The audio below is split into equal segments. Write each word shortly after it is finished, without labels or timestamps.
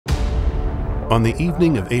On the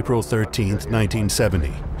evening of April 13, 1970,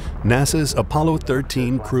 NASA's Apollo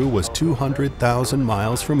 13 crew was 200,000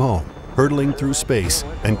 miles from home, hurtling through space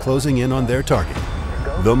and closing in on their target,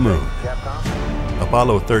 the Moon.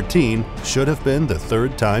 Apollo 13 should have been the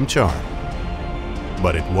third time charm,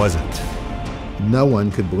 but it wasn't. No one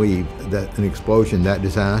could believe that an explosion that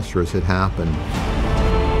disastrous had happened.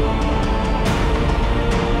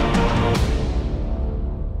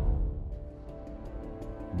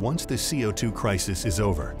 Once the CO2 crisis is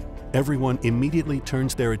over, everyone immediately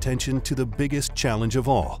turns their attention to the biggest challenge of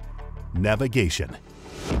all: navigation.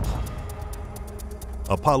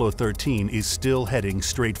 Apollo 13 is still heading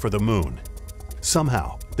straight for the Moon.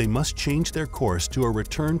 Somehow, they must change their course to a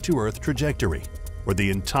return to Earth trajectory, or the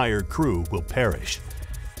entire crew will perish.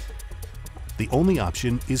 The only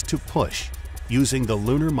option is to push, using the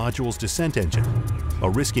lunar module's descent engine, a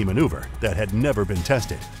risky maneuver that had never been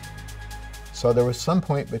tested. So there was some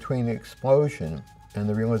point between the explosion and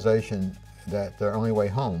the realization that their only way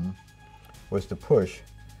home was to push,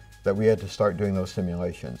 that we had to start doing those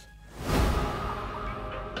simulations.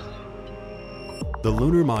 The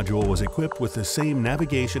lunar module was equipped with the same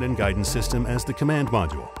navigation and guidance system as the command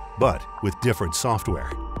module, but with different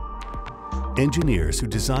software. Engineers who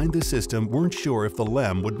designed the system weren't sure if the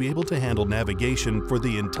LEM would be able to handle navigation for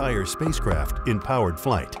the entire spacecraft in powered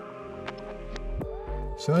flight.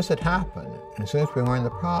 As soon as it happened, and as soon as we learned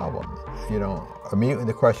the problem, immediately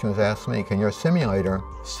the question was asked me, can your simulator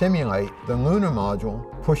simulate the lunar module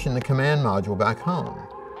pushing the command module back home?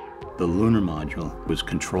 The lunar module was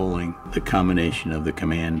controlling the combination of the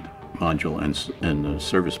command module and the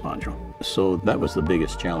service module. So that was the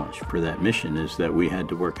biggest challenge for that mission, is that we had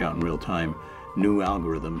to work out in real time new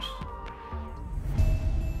algorithms.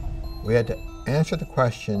 We had to answer the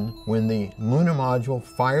question, when the lunar module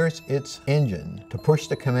fires its engine to push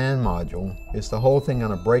the command module, is the whole thing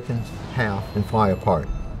going to break in half and fly apart?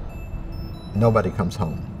 Nobody comes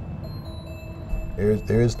home.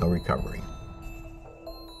 There is no recovery.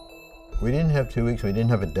 We didn't have 2 weeks, we didn't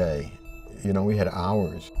have a day. We had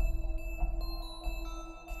hours.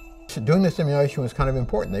 Doing the simulation was kind of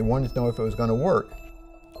important. They wanted to know if it was going to work.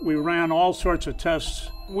 We ran all sorts of tests.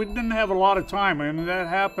 We didn't have a lot of time, and that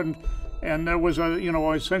happened, and there was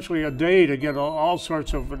essentially a day to get all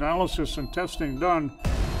sorts of analysis and testing done.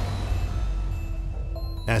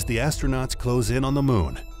 As the astronauts close in on the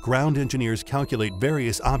Moon, ground engineers calculate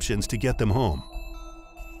various options to get them home.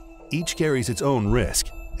 Each carries its own risk,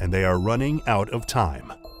 and they are running out of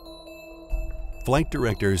time. Flight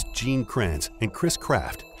directors Gene Kranz and Chris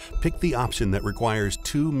Kraft picked the option that requires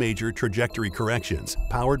 2 major trajectory corrections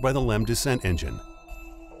powered by the LEM descent engine.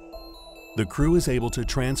 The crew is able to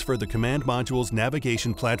transfer the command module's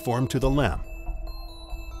navigation platform to the LEM.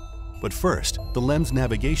 But first, the LEM's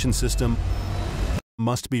navigation system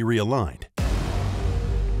must be realigned.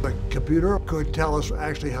 The computer could tell us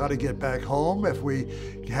actually how to get back home if we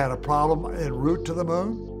had a problem en route to the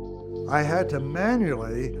Moon. I had to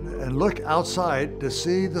manually and look outside to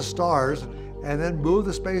see the stars and then move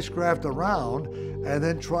the spacecraft around and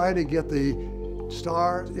then try to get the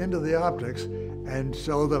stars into the optics, and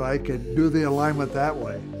so that I could do the alignment that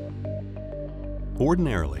way.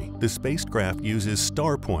 Ordinarily, the spacecraft uses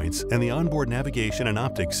star points and the onboard navigation and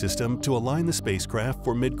optics system to align the spacecraft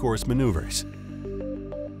for mid-course maneuvers.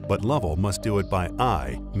 But Lovell must do it by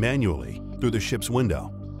eye, manually, through the ship's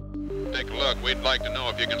window. Take a look. We'd like to know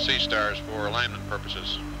if you can see stars for alignment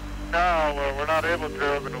purposes. No, we're not able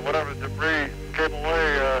to. Whatever debris came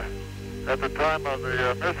away at the time of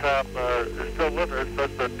the mishap is still with us,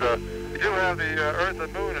 but we do have the Earth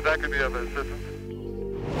and Moon, and that could be of assistance.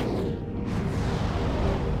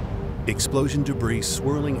 Explosion debris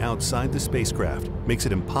swirling outside the spacecraft makes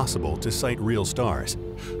it impossible to sight real stars,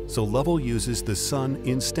 so Lovell uses the Sun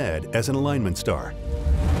instead as an alignment star.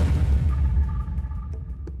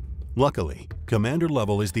 Luckily, Commander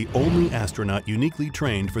Lovell is the only astronaut uniquely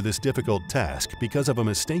trained for this difficult task because of a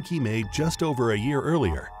mistake he made just over a year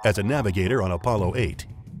earlier as a navigator on Apollo 8. Houston,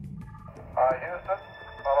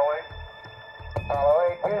 Apollo 8. Apollo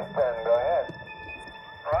 8, Houston, go ahead.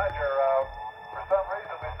 Roger, for some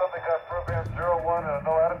reason we suddenly got program 01 and a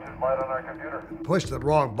no attitude light on our computer. Pushed the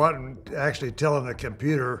wrong button, actually telling the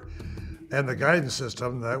computer and the guidance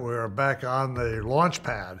system that we were back on the launch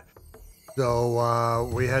pad. So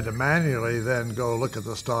we had to manually then go look at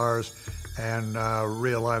the stars and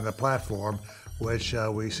realign the platform, which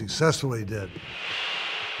we successfully did.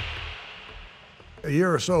 A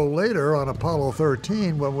year or so later, on Apollo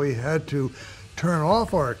 13, when we had to turn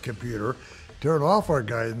off our computer, turn off our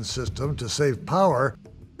guidance system to save power,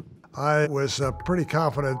 I was pretty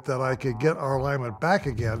confident that I could get our alignment back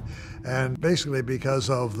again, and basically because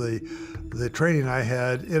of the training I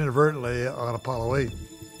had inadvertently on Apollo 8.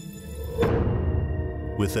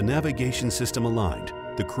 With the navigation system aligned,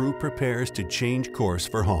 the crew prepares to change course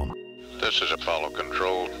for home. This is Apollo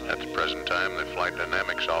Control. At the present time, the Flight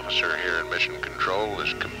Dynamics Officer here in Mission Control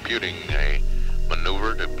is computing a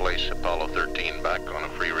maneuver to place Apollo 13 back on a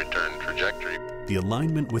free return trajectory. The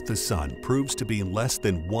alignment with the sun proves to be less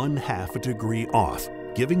than 1/2 a degree off,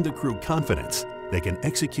 giving the crew confidence they can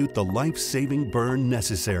execute the life-saving burn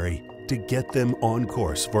necessary to get them on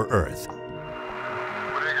course for Earth. What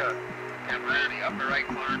do you got? Get ready, upper right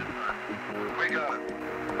corner. We got it.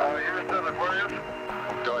 Houston, Aquarius?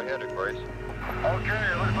 Go ahead, Aquarius. Okay,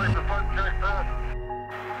 it looks like the sun checked out.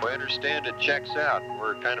 I understand it checks out.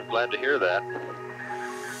 We're kind of glad to hear that.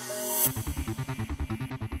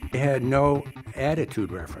 They had no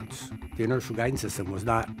attitude reference. The inertial guidance system was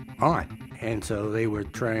not on. And so they were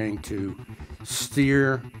trying to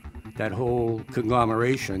steer that whole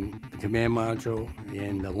conglomeration, the command module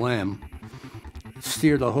and the LEM,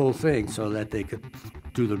 steer the whole thing so that they could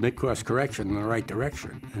do the mid-course correction in the right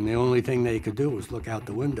direction. And the only thing they could do was look out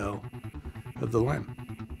the window of the LEM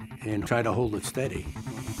and try to hold it steady.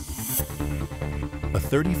 A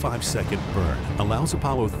 35-second burn allows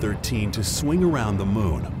Apollo 13 to swing around the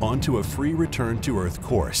moon onto a free return to Earth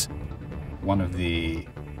course. One of the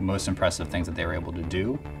most impressive things that they were able to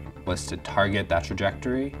do was to target that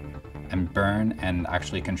trajectory and burn and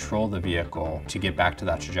actually control the vehicle to get back to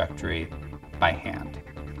that trajectory by hand.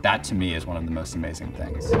 That to me is one of the most amazing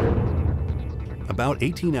things. About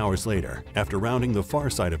 18 hours later, after rounding the far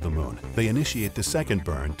side of the moon, they initiate the second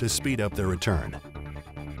burn to speed up their return.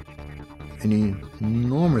 An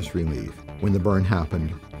enormous relief when the burn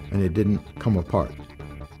happened and it didn't come apart.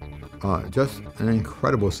 Just an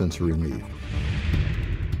incredible sense of relief.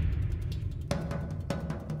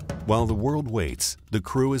 While the world waits, the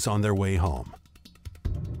crew is on their way home.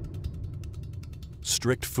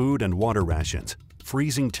 Strict food and water rations,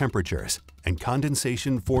 freezing temperatures, and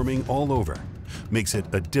condensation forming all over makes it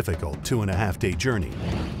a difficult 2.5-day journey.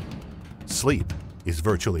 Sleep is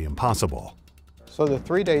virtually impossible. So the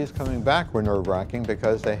 3 days coming back were nerve-wracking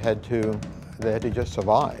because they had to just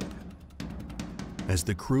survive. As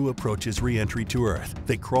the crew approaches re-entry to Earth,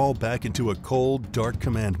 they crawl back into a cold, dark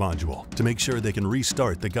command module to make sure they can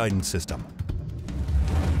restart the guidance system.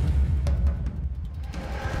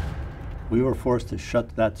 We were forced to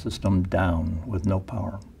shut that system down with no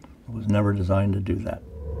power. It was never designed to do that.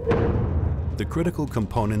 The critical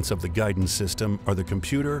components of the guidance system are the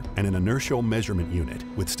computer and an inertial measurement unit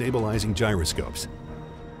with stabilizing gyroscopes.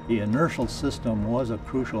 The inertial system was a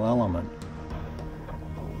crucial element.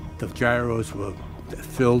 The gyros were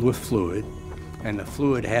filled with fluid, and the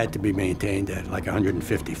fluid had to be maintained at like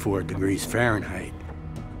 154 degrees Fahrenheit.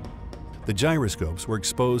 The gyroscopes were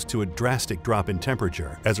exposed to a drastic drop in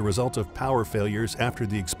temperature as a result of power failures after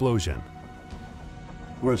the explosion.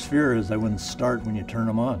 Worst fear is they wouldn't start when you turn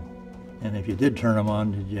them on. And if you did turn them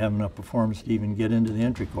on, did you have enough performance to even get into the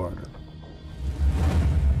entry corridor?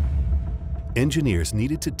 Engineers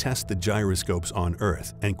needed to test the gyroscopes on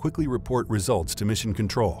Earth and quickly report results to Mission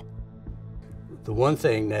Control. The one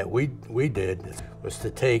thing that we did was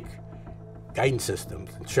to take guidance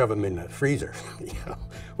systems and shove them in the freezer,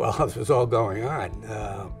 while this was all going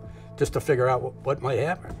on, just to figure out what might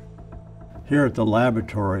happen. Here at the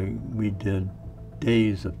laboratory, we did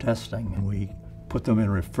days of testing, and we put them in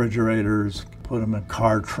refrigerators, put them in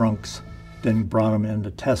car trunks, then brought them in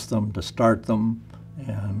to test them, to start them,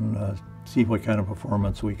 and see what kind of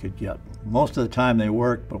performance we could get. Most of the time they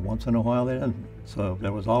worked, but once in a while they didn't. So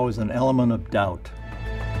there was always an element of doubt.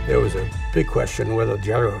 There was a big question whether the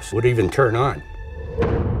gyros would even turn on.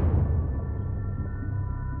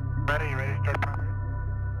 Ready to start primary?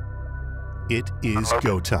 It is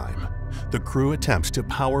go time. The crew attempts to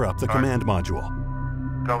power up the command module.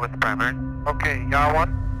 Go with the primary. Okay, y'all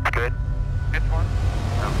one. Good. Good one.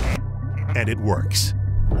 Okay. And it works.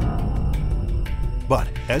 But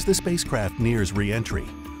as the spacecraft nears re-entry,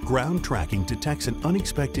 ground tracking detects an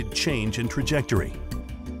unexpected change in trajectory.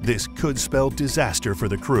 This could spell disaster for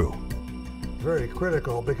the crew. Very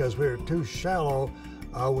critical because we were too shallow.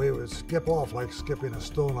 We would skip off like skipping a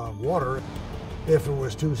stone on water. If it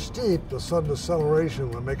was too steep, the sudden deceleration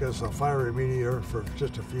would make us a fiery meteor for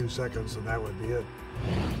just a few seconds, and that would be it.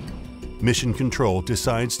 Mission Control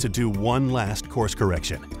decides to do one last course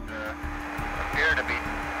correction. Appear to be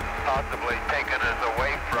possibly taking us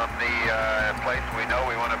away from the place we know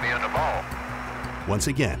we want to be in the ball. Once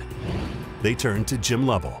again, they turn to Jim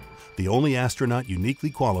Lovell, the only astronaut uniquely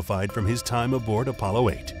qualified from his time aboard Apollo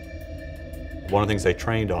 8. One of the things they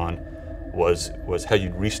trained on was how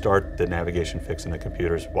you'd restart the navigation fix in the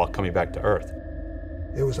computers while coming back to Earth.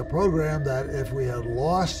 It was a program that if we had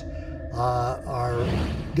lost our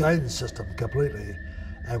guidance system completely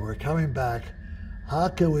and we're coming back, how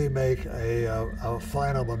can we make a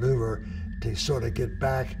final maneuver to sort of get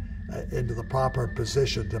back into the proper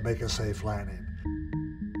position to make a safe landing?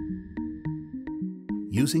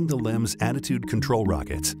 Using the LEM's attitude control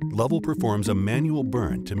rockets, Lovell performs a manual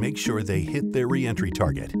burn to make sure they hit their reentry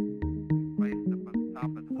target.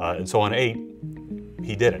 And so on 8,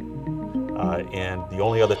 he did it. And the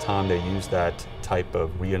only other time they used that type of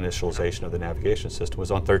reinitialization of the navigation system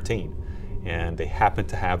was on 13. And they happened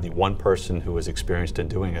to have the one person who was experienced in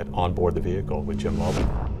doing it on board the vehicle with Jim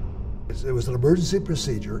Lovell. It was an emergency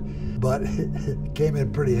procedure, but it came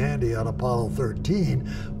in pretty handy on Apollo 13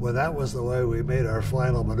 when that was the way we made our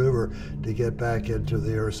final maneuver to get back into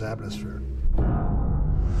the Earth's atmosphere.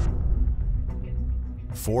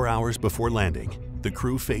 4 hours before landing, the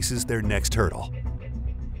crew faces their next hurdle.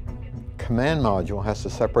 Command module has to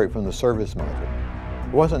separate from the service module.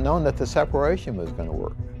 It wasn't known that the separation was going to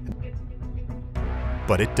work.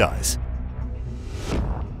 But it does.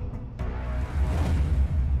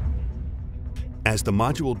 As the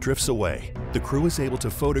module drifts away, the crew is able to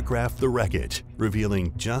photograph the wreckage,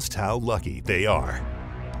 revealing just how lucky they are.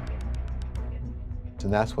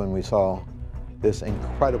 And that's when we saw this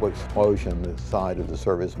incredible explosion on the side of the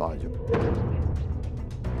service module.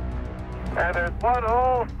 And there's one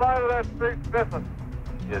whole side of that street missing.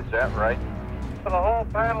 Is that right? The whole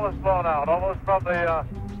panel is blown out, almost from the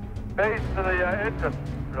base to the engine.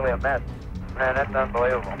 Really a mess. Man, that's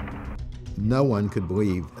unbelievable. No one could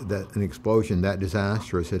believe that an explosion that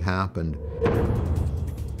disastrous had happened.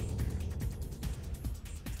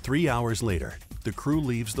 3 hours later, the crew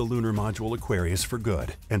leaves the lunar module Aquarius for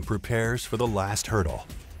good and prepares for the last hurdle.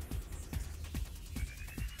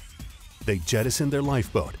 They jettison their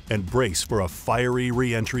lifeboat and brace for a fiery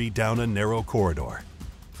re-entry down a narrow corridor.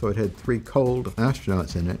 So it had 3 cold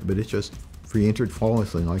astronauts in it, but it just re-entered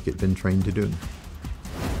flawlessly like it'd been trained to do.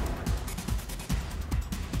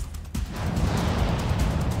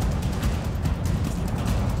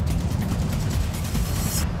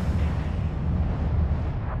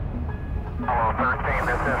 Apollo 13,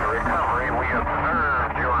 this is recovery. We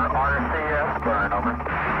observed your RCS burn, over.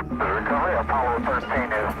 The recovery, Apollo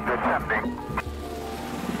 13 is descending.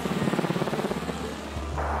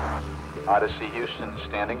 Odyssey Houston,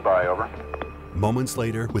 standing by, over. Moments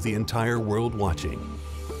later, with the entire world watching,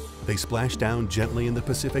 they splash down gently in the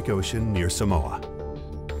Pacific Ocean near Samoa.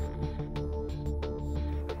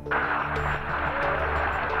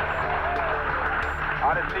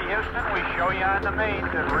 Odyssey Houston, we show you on the mains.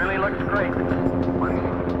 It really looks great.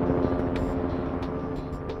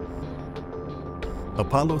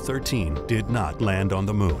 Apollo 13 did not land on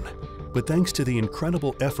the moon, but thanks to the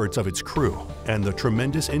incredible efforts of its crew and the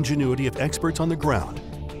tremendous ingenuity of experts on the ground,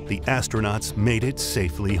 the astronauts made it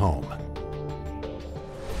safely home.